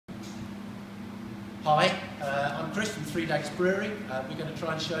Hi, I'm Chris from Three Daggers Brewery. We're going to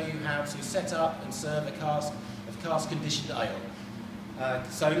try and show you how to set up and serve a cask of cask-conditioned ale.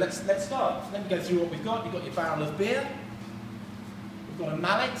 So let's start. Let me go through what we've got. You've got your barrel of beer. We've got a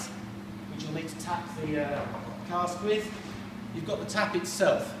mallet, which you'll need to tap the cask with. You've got the tap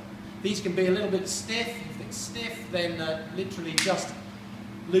itself. These can be a little bit stiff. If it's stiff, then literally just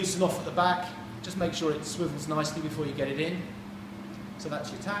loosen off at the back. Just make sure it swivels nicely before you get it in. So that's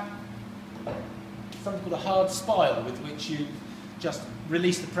your tap. Something called a hard spile, with which you just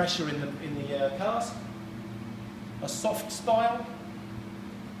release the pressure in the cask. A soft spile,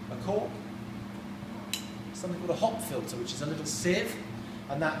 a cork, something called a hop filter, which is a little sieve,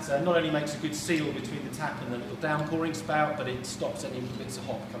 and that not only makes a good seal between the tap and the little downpouring spout, but it stops any little bits of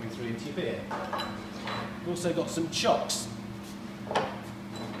hop coming through into your beer. We've also got some chocks.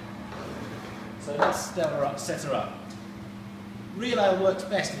 So let's set her up. Real ale works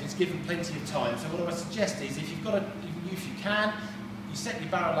best if it's given plenty of time. So what I would suggest is, if you can, you set your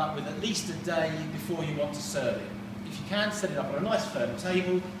barrel up with at least a day before you want to serve it. If you can, set it up on a nice firm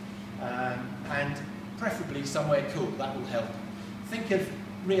table, and preferably somewhere cool. That will help. Think of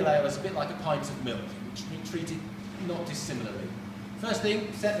real ale as a bit like a pint of milk, which we treat it not dissimilarly. First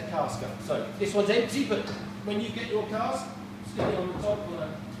thing, set the cask up. So this one's empty, but when you get your cask, stick it on the top on a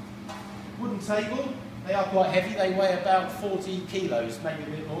wooden table. They are quite heavy, they weigh about 40 kilos, maybe a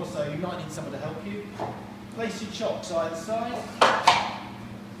bit more, so you might need someone to help you. Place your chocks either side.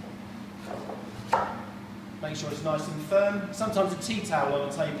 Make sure it's nice and firm. Sometimes a tea towel on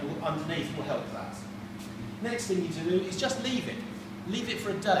a table underneath will help that. Next thing you do is just leave it. Leave it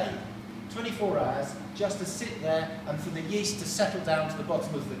for a day, 24 hours, just to sit there and for the yeast to settle down to the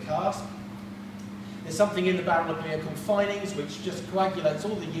bottom of the cask. There's something in the barrel of beer called finings, which just coagulates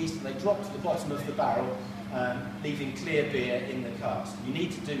all the yeast and they drop to the bottom of the barrel, leaving clear beer in the cask. You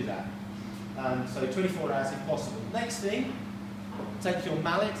need to do that. So 24 hours if possible. Next thing, take your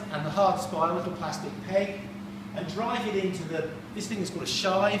mallet and the hard spile, little plastic peg, and drive it into this thing is called a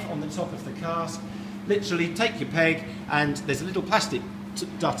shive on the top of the cask. Literally take your peg, and there's a little plastic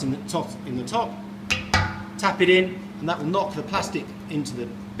dot in the top. Tap it in, and that will knock the plastic into the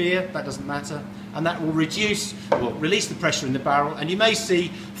beer. That doesn't matter. And that will release the pressure in the barrel, and you may see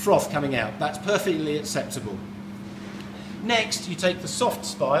froth coming out. That's perfectly acceptable. Next, you take the soft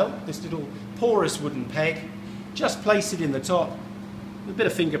spile, this little porous wooden peg, just place it in the top, with a bit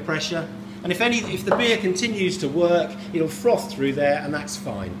of finger pressure, and if the beer continues to work, it'll froth through there, and that's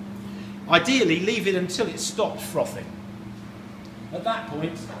fine. Ideally, leave it until it stops frothing. At that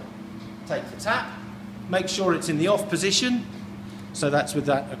point, take the tap, make sure it's in the off position, so that's with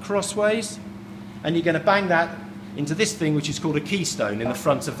that crossways. And you're going to bang that into this thing, which is called a keystone, in the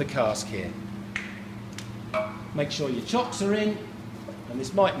front of the cask here. Make sure your chocks are in, and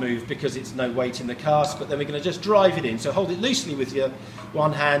this might move because it's no weight in the cask, but then we're going to just drive it in. So hold it loosely with your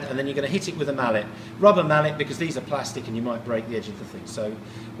one hand, and then you're going to hit it with a mallet. Rubber mallet, because these are plastic and you might break the edge of the thing. So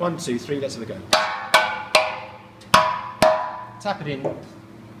 1, 2, 3, let's have a go. Tap it in.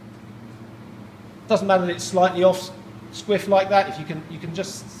 Doesn't matter that it's slightly off squiff like that. If you can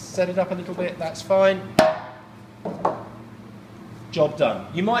just set it up a little bit, that's fine. Job done.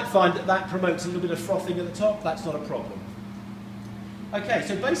 You might find that promotes a little bit of frothing at the top. That's not a problem. Okay,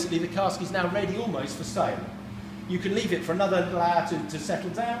 so basically the cask is now ready almost for sale. You can leave it for another little hour to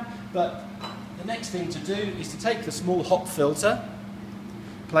settle down, but the next thing to do is to take the small hop filter,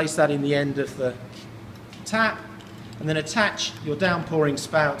 place that in the end of the tap, and then attach your downpouring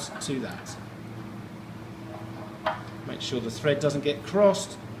spout to that. Make sure the thread doesn't get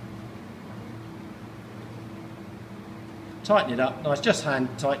crossed. Tighten it up, nice, just hand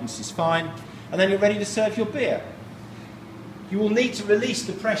tightness is fine, and then you're ready to serve your beer. You will need to release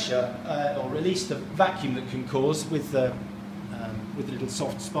the pressure, or release the vacuum that can cause with the little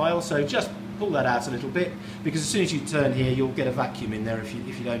soft spile, so just pull that out a little bit, because as soon as you turn here you'll get a vacuum in there if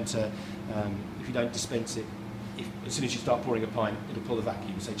you don't dispense it. As soon as you start pouring a pint, it'll pull the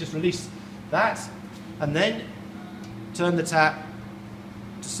vacuum, so just release that, and then turn the tap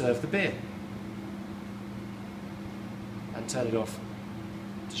to serve the beer. And turn it off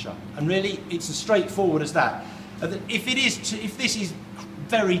to shut. And really, it's as straightforward as that. If this is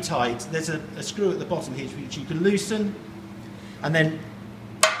very tight, there's a screw at the bottom here which you can loosen, and then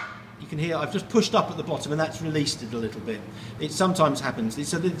you can hear I've just pushed up at the bottom, and that's released it a little bit. It sometimes happens.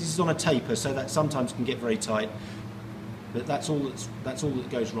 So this is on a taper, so that sometimes can get very tight. But that's all that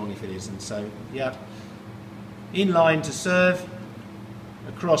goes wrong if it isn't. So yeah, in line to serve,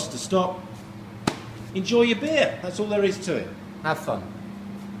 across to stop. Enjoy your beer. That's all there is to it. Have fun.